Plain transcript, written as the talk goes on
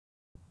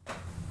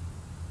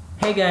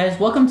Hey guys,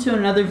 welcome to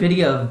another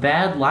video of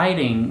bad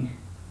lighting.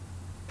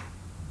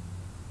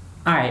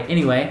 Alright,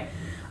 anyway,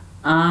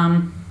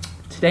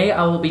 today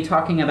I will be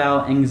talking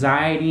about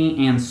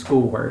anxiety and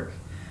schoolwork.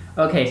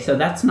 Okay, so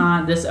this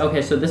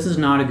is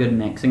not a good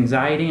mix,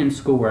 anxiety and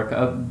schoolwork,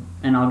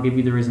 and I'll give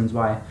you the reasons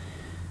why.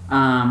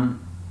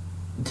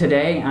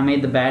 Today I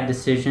made the bad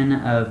decision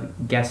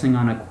of guessing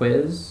on a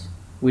quiz.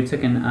 We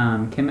took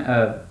an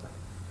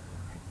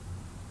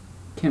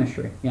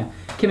chemistry,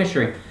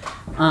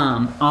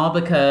 all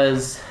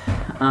because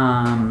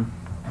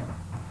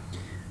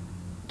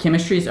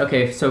chemistry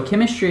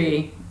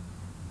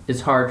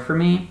is hard for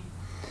me,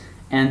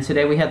 and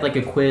today we had like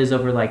a quiz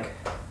over like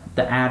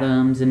the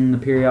atoms and the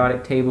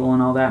periodic table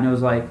and all that, and it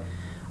was like,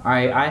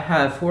 alright, I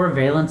have 4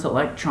 valence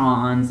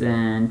electrons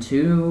and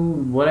 2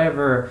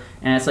 whatever,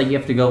 and it's like you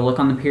have to go look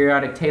on the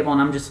periodic table, and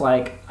I'm just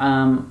like,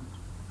 I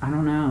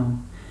don't know.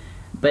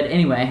 But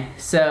anyway,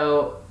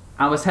 so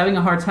I was having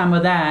a hard time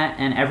with that,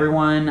 and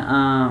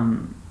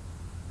everyone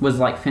was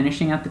like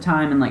finishing at the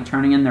time and like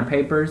turning in their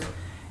papers,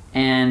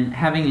 and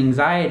having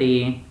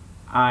anxiety,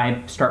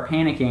 I start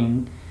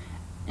panicking,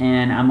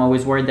 and I'm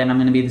always worried that I'm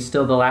going to be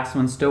still the last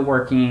one still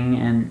working,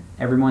 and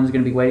everyone's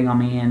going to be waiting on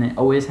me, and it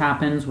always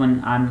happens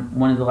when I'm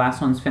one of the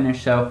last ones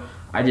finished, so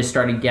I just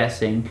started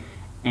guessing,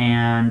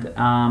 and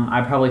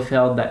I probably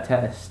failed that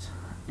test,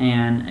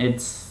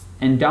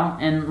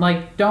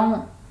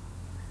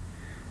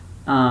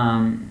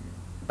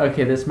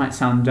 okay, this might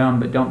sound dumb,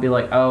 but don't be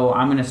like, oh,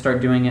 I'm going to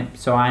start doing it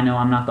so I know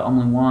I'm not the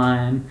only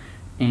one,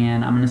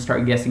 and I'm going to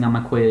start guessing on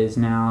my quiz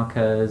now,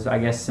 because I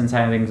guess since I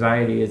have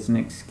anxiety, it's an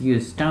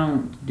excuse.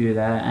 Don't do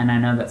that, and I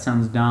know that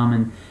sounds dumb,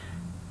 and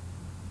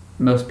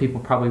most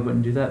people probably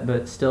wouldn't do that,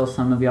 but still,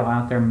 some of y'all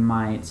out there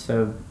might,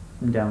 so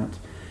don't.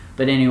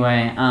 But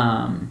anyway,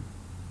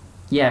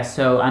 yeah,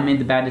 so I made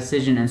the bad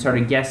decision and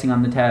started guessing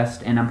on the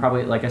test, and I'm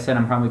probably, like I said,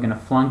 I'm probably going to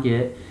flunk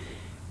it,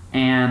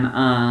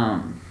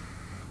 and,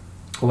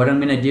 what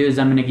I'm going to do is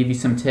I'm going to give you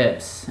some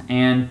tips,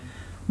 and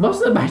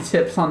most of my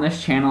tips on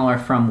this channel are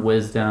from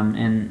wisdom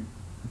and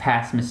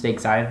past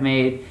mistakes I've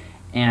made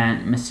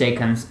and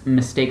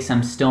mistakes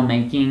I'm still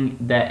making,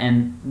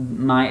 and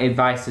my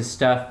advice is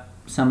stuff,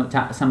 some of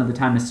the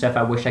time is stuff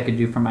I wish I could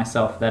do for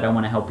myself that I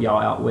want to help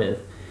y'all out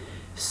with.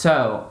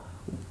 So,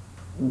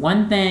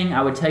 one thing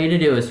I would tell you to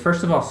do is,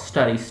 first of all,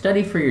 study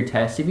for your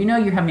test. If you know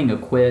you're having a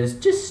quiz,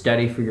 just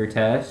study for your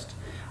test.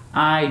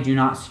 I do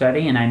not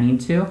study, and I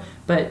need to,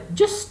 but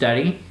just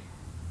study,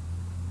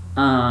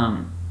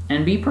 and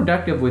be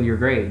productive with your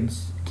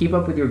grades. Keep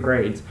up with your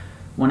grades.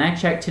 When I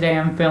checked today,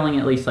 I'm failing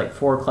at least like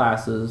 4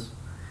 classes,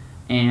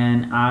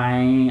 and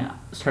I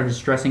started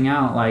stressing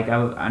out.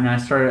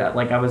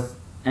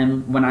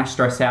 And when I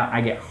stress out, I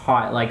get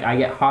hot. Like, I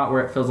get hot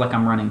where it feels like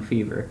I'm running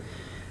fever.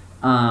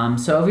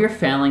 So if you're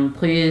failing,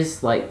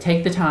 please, like,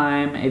 take the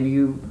time. If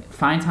you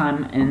find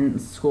time in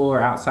school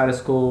or outside of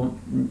school,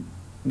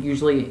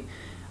 usually,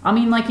 I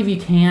mean, like, if you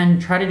can,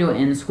 try to do it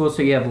in school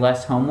so you have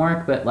less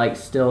homework, but, like,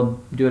 still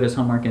do it as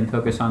homework and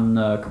focus on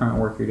the current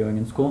work you're doing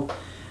in school.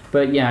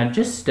 But, yeah,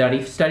 just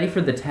study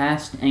for the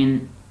test.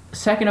 And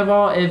second of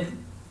all, if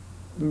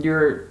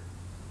you're,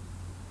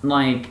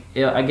 like,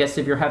 I guess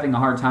if you're having a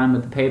hard time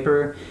with the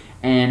paper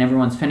and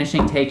everyone's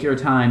finishing, take your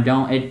time.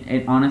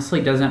 It honestly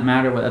doesn't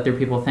matter what other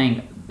people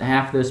think.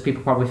 Half of those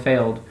people probably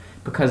failed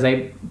because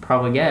they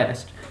probably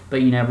guessed,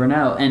 but you never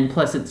know. And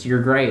plus, it's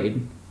your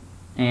grade,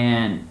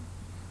 and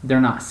they're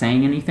not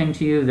saying anything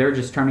to you. They're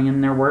just turning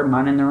in their work,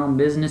 minding their own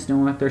business,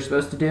 doing what they're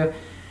supposed to do.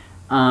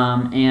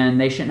 And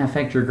they shouldn't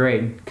affect your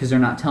grade because they're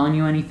not telling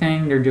you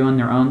anything. They're doing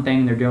their own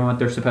thing. They're doing what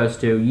they're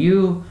supposed to.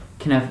 You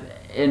can have,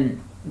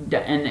 and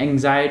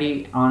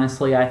anxiety,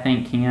 honestly, I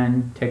think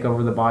can take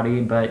over the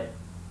body, but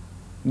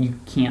you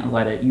can't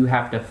let it. You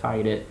have to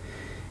fight it.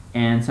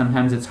 And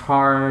sometimes it's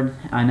hard.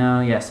 I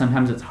know, yeah,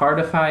 sometimes it's hard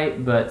to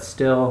fight, but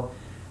still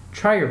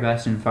try your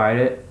best and fight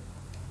it.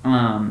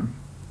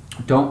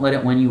 Don't let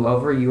it win you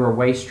over. You are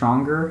way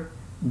stronger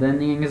than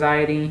the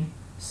anxiety.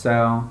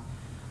 So,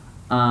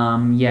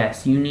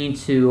 yes, you need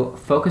to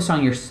focus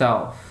on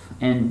yourself.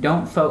 And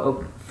don't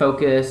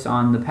focus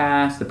on the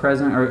past, the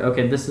present, or,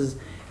 okay, this is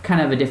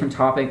kind of a different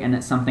topic, and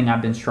it's something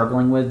I've been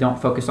struggling with.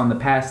 Don't focus on the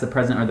past, the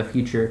present, or the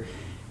future.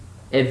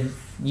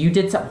 If you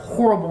did something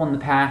horrible in the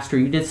past, or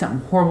you did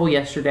something horrible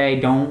yesterday,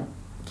 don't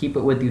keep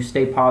it with you.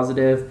 Stay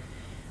positive.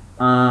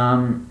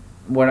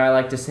 What I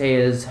like to say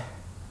is,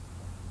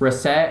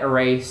 reset,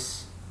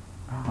 erase.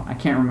 Oh, I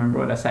can't remember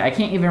what I say. I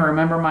can't even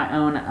remember my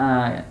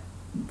own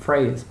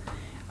phrase.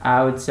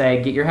 I would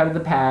say get your head of the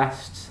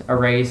past,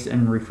 erase,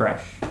 and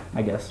refresh,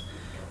 I guess.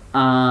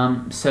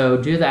 So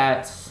do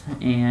that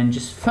and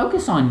just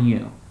focus on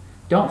you.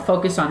 Don't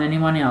focus on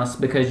anyone else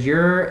because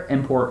you're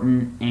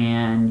important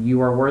and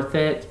you are worth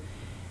it.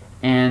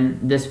 And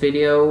this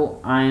video,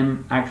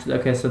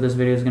 so this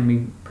video is going to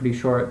be pretty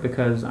short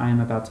because I am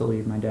about to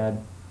leave. My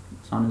dad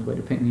is on his way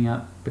to pick me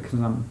up because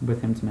I'm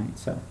with him tonight.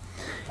 So,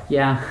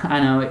 yeah, I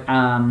know,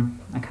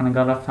 I kind of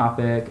got off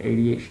topic.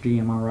 ADHD,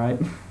 am I right?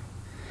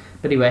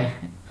 But anyway,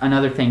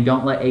 another thing,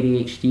 don't let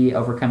ADHD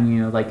overcome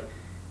you. Like,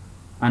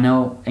 I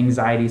know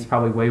anxiety is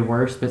probably way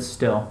worse, but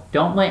still,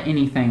 don't let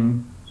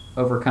anything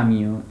overcome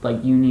you.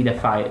 Like, you need to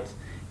fight.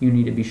 You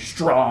need to be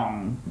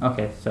strong.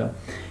 Okay, so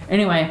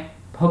anyway,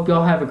 hope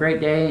y'all have a great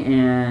day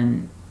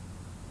and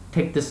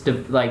take this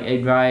like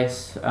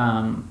advice,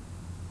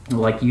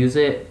 like use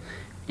it,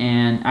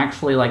 and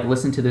actually like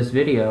listen to this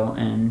video,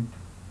 and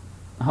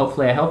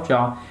hopefully I helped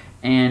y'all.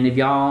 And if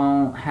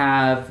y'all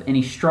have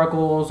any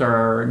struggles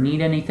or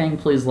need anything,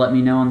 please let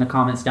me know in the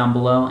comments down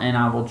below, and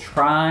I will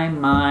try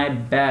my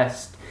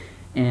best,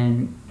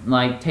 and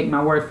like take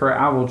my word for it,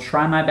 I will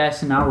try my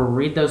best and I will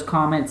read those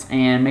comments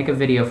and make a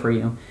video for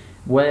you.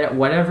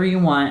 Whatever you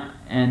want,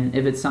 and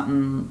if it's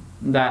something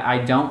that I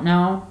don't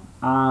know,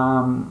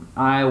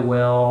 I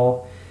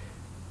will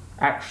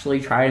actually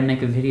try to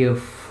make a video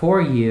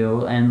for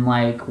you, and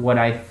like what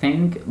I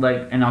think,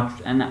 like, and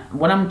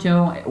what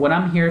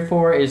I'm here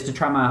for is to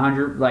try my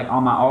 100, like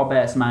on my all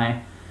best,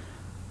 my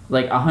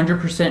like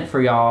 100%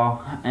 for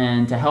y'all,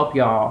 and to help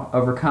y'all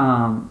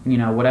overcome, you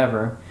know,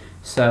 whatever.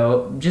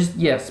 So just,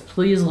 yes,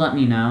 please let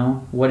me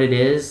know what it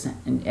is,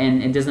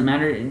 and it doesn't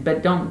matter,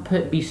 but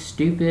don't be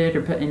stupid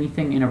or put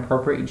anything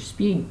inappropriate. Just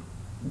be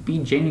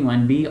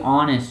genuine, be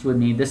honest with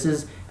me. This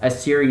is a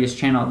serious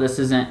channel. This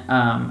isn't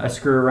a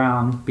screw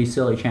around, be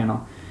silly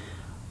channel.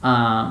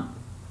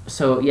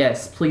 So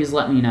yes, please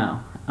let me know.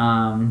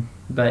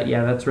 But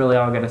yeah, that's really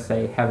all I gotta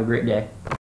say. Have a great day.